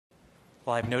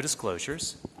Well, I have no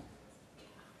disclosures,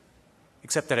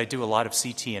 except that I do a lot of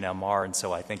CT and MR, and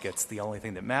so I think it's the only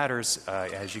thing that matters.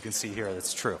 As you can see here,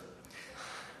 that's true.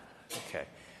 Okay.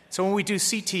 So when we do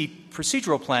CT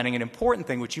procedural planning, an important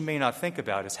thing which you may not think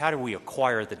about is how do we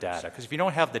acquire the data? Because if you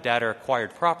don't have the data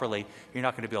acquired properly, you're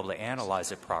not going to be able to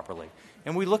analyze it properly.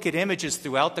 And we look at images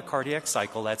throughout the cardiac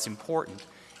cycle. That's important.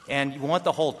 And you want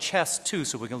the whole chest, too,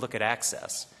 so we can look at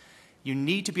access. You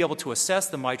need to be able to assess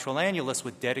the mitral annulus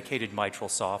with dedicated mitral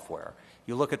software.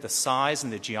 You look at the size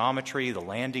and the geometry, the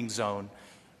landing zone.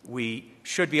 We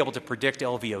should be able to predict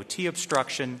LVOT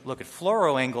obstruction, look at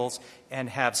fluoro angles, and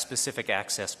have specific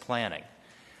access planning.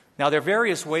 Now, there are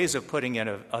various ways of putting in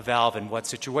a valve in what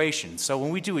situation. So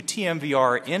when we do a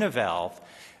TMVR in a valve,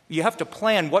 you have to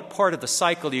plan what part of the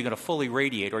cycle you're going to fully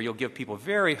radiate, or you'll give people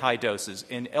very high doses.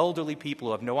 In elderly people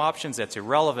who have no options, that's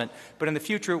irrelevant, but in the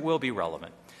future it will be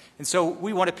relevant. And so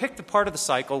we want to pick the part of the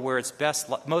cycle where it's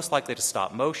most likely to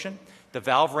stop motion. The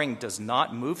valve ring does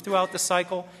not move throughout the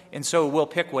cycle, and so we'll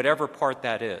pick whatever part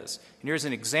that is. And here's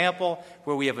an example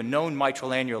where we have a known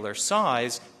mitral annular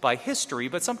size by history,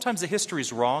 but sometimes the history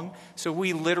is wrong, so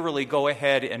we literally go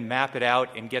ahead and map it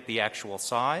out and get the actual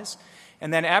size.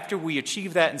 And then after we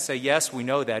achieve that and say, yes, we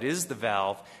know that is the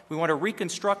valve, we want to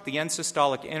reconstruct the end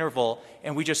systolic interval,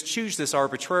 and we just choose this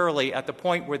arbitrarily at the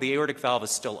point where the aortic valve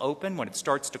is still open. When it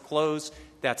starts to close,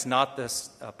 that's not this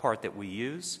part that we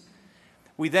use.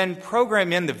 We then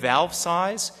program in the valve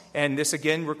size, and this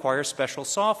again requires special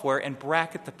software, and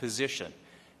bracket the position.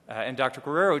 And Dr.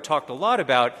 Guerrero talked a lot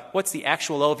about what's the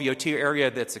actual LVOT area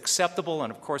that's acceptable,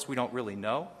 and of course we don't really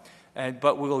know,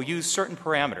 but we will use certain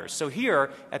parameters. So here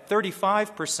at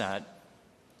 35%,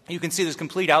 you can see there's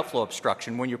complete outflow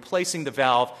obstruction when you're placing the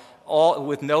valve all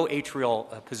with no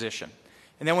atrial position.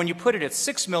 And then when you put it at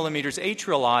 6 millimeters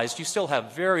atrialized, you still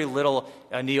have very little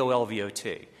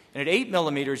neo-LVOT. And at 8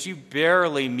 millimeters, you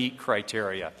barely meet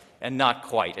criteria, and not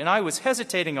quite. And I was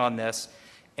hesitating on this,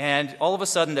 and all of a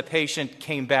sudden the patient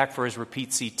came back for his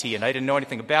repeat CT, and I didn't know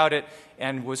anything about it,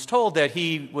 and was told that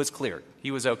he was cleared.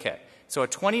 He was okay. So a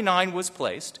 29 was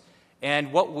placed,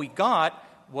 and what we got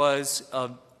was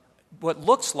what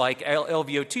looks like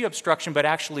LVOT obstruction, but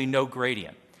actually no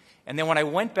gradient. And then when I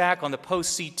went back on the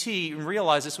post-CT and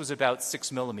realized this was about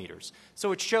 6 millimeters.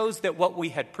 So it shows that what we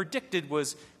had predicted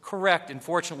was correct and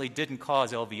fortunately didn't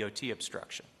cause LVOT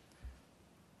obstruction.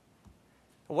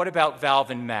 What about valve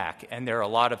and MAC? And there are a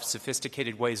lot of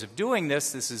sophisticated ways of doing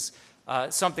this. This is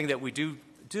something that we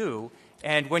do.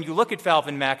 And when you look at valve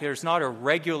and MAC, there's not a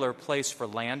regular place for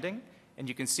landing. And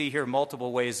you can see here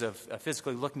multiple ways of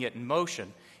physically looking at it in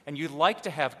motion. And you'd like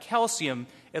to have calcium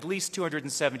at least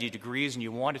 270 degrees, and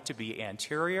you want it to be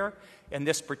anterior. In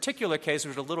this particular case,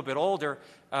 which was a little bit older,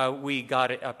 we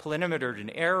got a planimetered an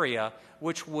area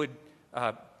which would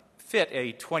fit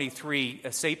a 23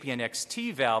 Sapien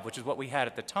XT valve, which is what we had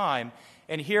at the time.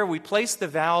 And here we place the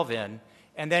valve in,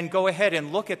 and then go ahead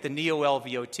and look at the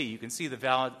neo-LVOT. You can see the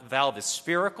valve is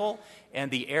spherical, and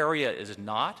the area is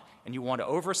not. And you want to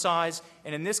oversize.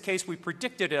 And in this case, we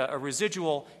predicted a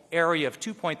residual area of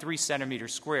 2.3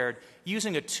 centimeters squared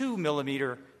using a 2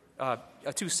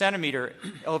 centimeter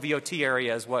LVOT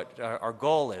area is what our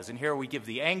goal is. And here we give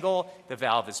the angle, the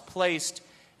valve is placed,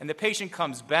 and the patient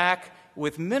comes back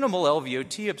with minimal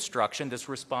LVOT obstruction that's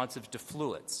responsive to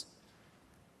fluids.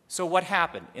 So what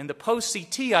happened? In the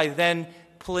post-CT, I then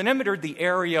planimetered the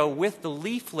area with the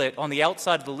leaflet on the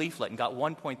outside of the leaflet and got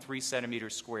 1.3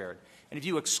 centimeters squared. And if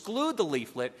you exclude the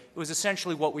leaflet, it was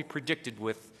essentially what we predicted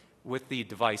with the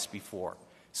device before.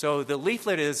 So the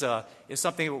leaflet is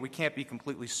something that we can't be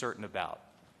completely certain about.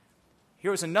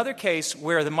 Here was another case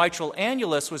where the mitral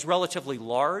annulus was relatively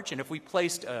large, and if we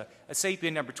placed a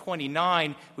Sapien number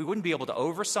 29, we wouldn't be able to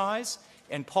oversize.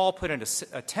 And Paul put in a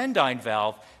Tendyne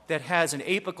valve that has an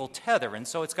apical tether, and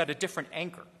so it's got a different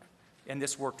anchor, and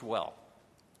this worked well.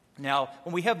 Now,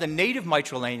 when we have the native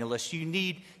mitral annulus, you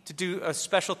need to do a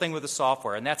special thing with the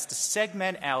software, and that's to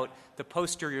segment out the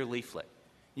posterior leaflet.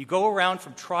 You go around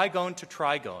from trigone to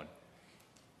trigone.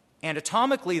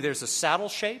 Anatomically, there's a saddle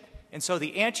shape, and so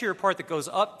the anterior part that goes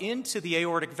up into the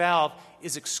aortic valve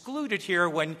is excluded here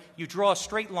when you draw a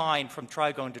straight line from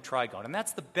trigone to trigone, and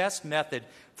that's the best method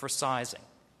for sizing.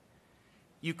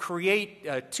 You create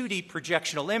a 2D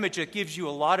projectional image that gives you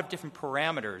a lot of different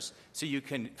parameters so you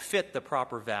can fit the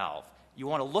proper valve. You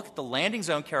want to look at the landing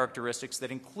zone characteristics that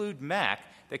include MAC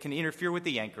that can interfere with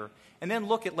the anchor, and then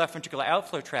look at left ventricular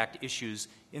outflow tract issues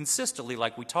in systole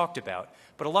like we talked about.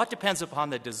 But a lot depends upon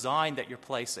the design that you're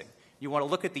placing. You want to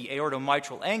look at the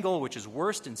aortomitral angle, which is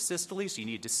worst in systole, so you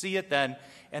need to see it then,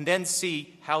 and then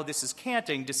see how this is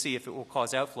canting to see if it will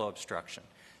cause outflow obstruction.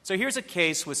 So here's a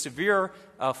case with severe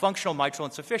functional mitral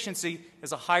insufficiency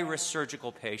as a high-risk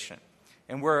surgical patient.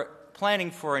 And we're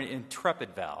planning for an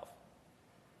Intrepid valve.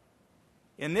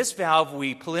 In this valve,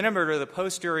 we polymeter the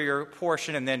posterior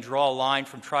portion and then draw a line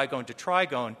from trigone to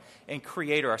trigone and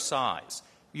create our size.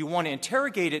 You want to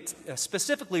interrogate it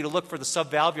specifically to look for the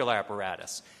subvalvular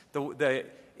apparatus. The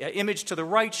image to the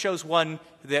right shows one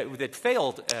that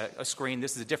failed a screen.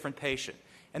 This is a different patient.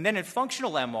 And then in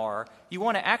functional MR, you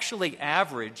want to actually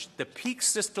average the peak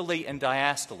systole and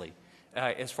diastole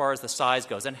as far as the size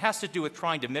goes. And it has to do with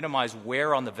trying to minimize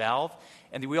wear on the valve.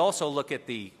 And we also look at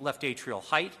the left atrial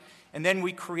height. And then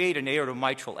we create an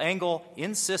aortomitral angle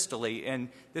in systole, and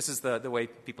this is the way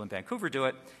people in Vancouver do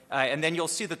it. And then you'll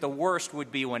see that the worst would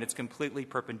be when it's completely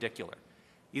perpendicular.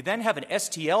 You then have an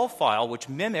STL file, which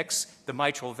mimics the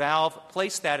mitral valve,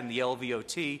 place that in the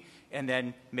LVOT, and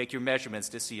then make your measurements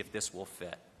to see if this will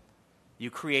fit. You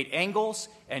create angles,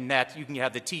 and that you can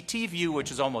have the TT view,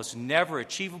 which is almost never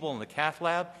achievable in the cath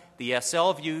lab. The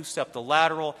SL view,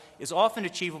 septolateral, is often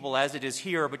achievable as it is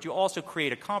here, but you also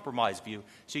create a compromise view,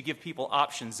 so you give people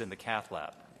options in the cath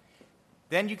lab.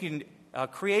 Then you can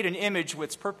create an image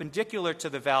that's perpendicular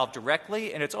to the valve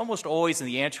directly, and it's almost always in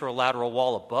the anterolateral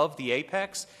wall above the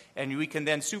apex, and we can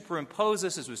then superimpose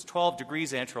this, as was 12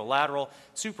 degrees anterolateral,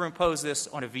 superimpose this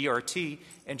on a VRT,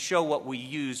 and show what we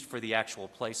used for the actual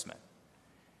placement.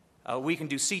 We can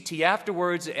do CT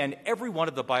afterwards, and every one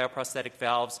of the bioprosthetic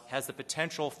valves has the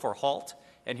potential for halt,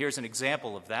 and here's an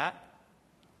example of that.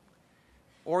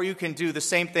 Or you can do the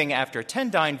same thing after a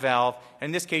Tendyne valve, and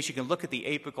in this case you can look at the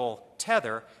apical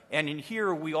tether, and in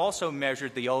here we also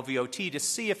measured the LVOT to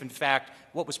see if in fact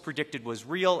what was predicted was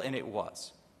real, and it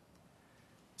was.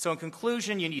 So in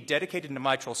conclusion, you need dedicated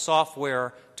mitral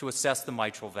software to assess the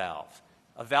mitral valve.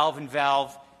 A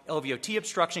valve-in-valve LVOT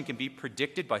obstruction can be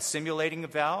predicted by simulating a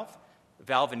valve.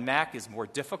 Valve in MAC is more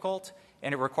difficult,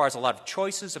 and it requires a lot of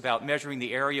choices about measuring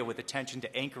the area with attention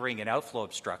to anchoring and outflow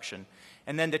obstruction.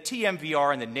 And then the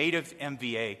TMVR and the native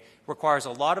MVA requires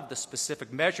a lot of the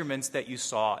specific measurements that you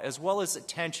saw, as well as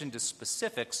attention to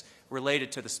specifics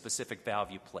related to the specific valve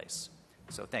you place.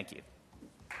 So thank you.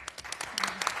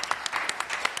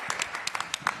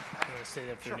 I'll stay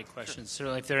there if there are any questions.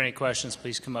 Certainly, if there are any questions,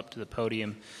 please come up to the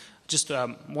podium. Just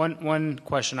one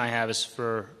question I have is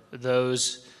for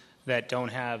those that don't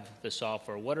have the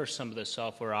software. What are some of the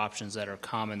software options that are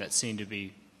common that seem to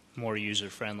be more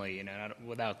user-friendly?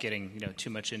 Without getting too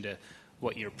much into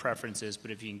what your preference is,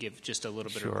 but if you can give just a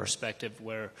little bit of perspective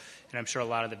and I'm sure a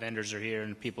lot of the vendors are here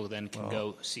and people then can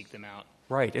go seek them out.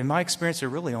 Right. In my experience, there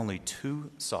are really only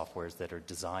two softwares that are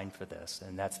designed for this,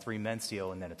 and that's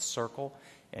 3Mensio and then it's Circle.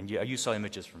 And you saw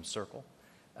images from Circle.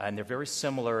 And they're very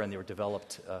similar, and they were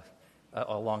developed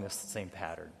along the same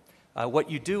pattern.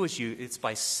 What you do is it's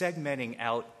by segmenting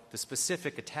out the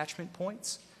specific attachment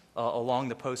points along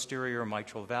the posterior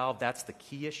mitral valve. That's the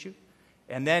key issue.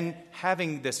 And then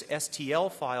having this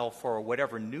STL file for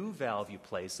whatever new valve you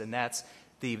place, and that's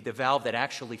the valve that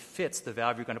actually fits the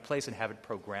valve you're going to place, and have it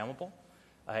programmable.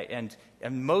 And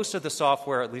most of the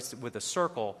software, at least with the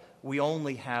Circle, we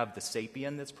only have the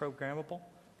Sapien that's programmable.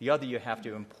 The other you have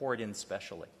to import in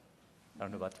specially. I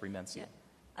don't know about 3Mensio. Yeah.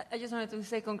 I just wanted to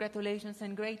say congratulations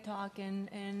and great talk.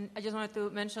 And I just wanted to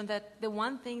mention that the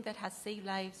one thing that has saved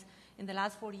lives in the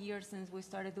last 40 years since we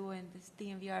started doing this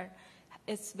TMVR,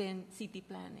 it's been CT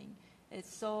planning.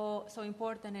 It's so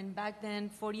important. And back then,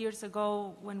 4 years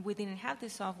ago, when we didn't have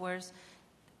these softwares,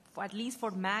 at least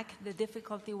for MAC, the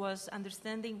difficulty was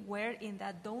understanding where in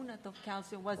that donut of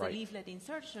calcium was the leaflet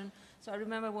insertion. So I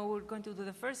remember when we were going to do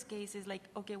the first case, it's like,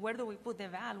 okay, where do we put the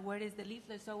valve? Where is the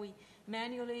leaflet? So we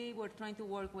manually were trying to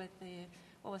work with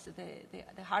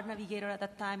the heart navigator at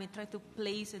that time, and try to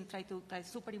place and try to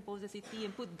superimpose the CT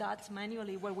and put dots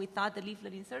manually where we thought the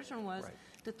leaflet insertion was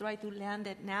to try to land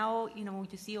it. Now, when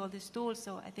you see all these tools,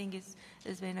 so I think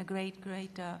it's been a great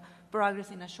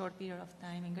progress in a short period of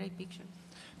time and great pictures.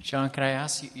 John, can I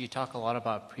ask you talk a lot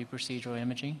about pre-procedural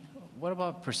imaging. What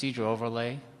about procedural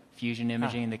overlay, fusion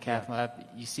imaging, the cath lab?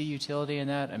 You see utility in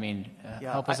that? I mean,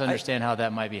 help us understand how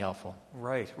that might be helpful.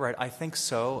 Right. I think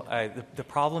so. The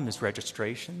problem is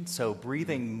registration. So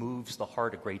breathing moves the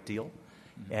heart a great deal.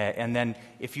 And then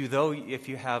if you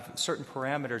have certain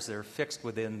parameters that are fixed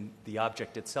within the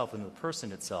object itself and the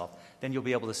person itself, then you'll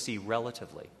be able to see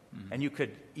relatively. And you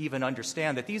could even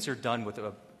understand that these are done with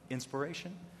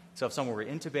inspiration. So if someone were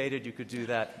intubated, you could do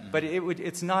that. But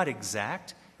it's not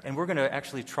exact. And we're going to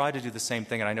actually try to do the same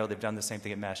thing, and I know they've done the same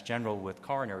thing at Mass General with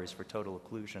coronaries for total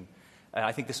occlusion.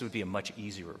 I think this would be a much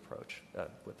easier approach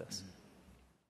with this.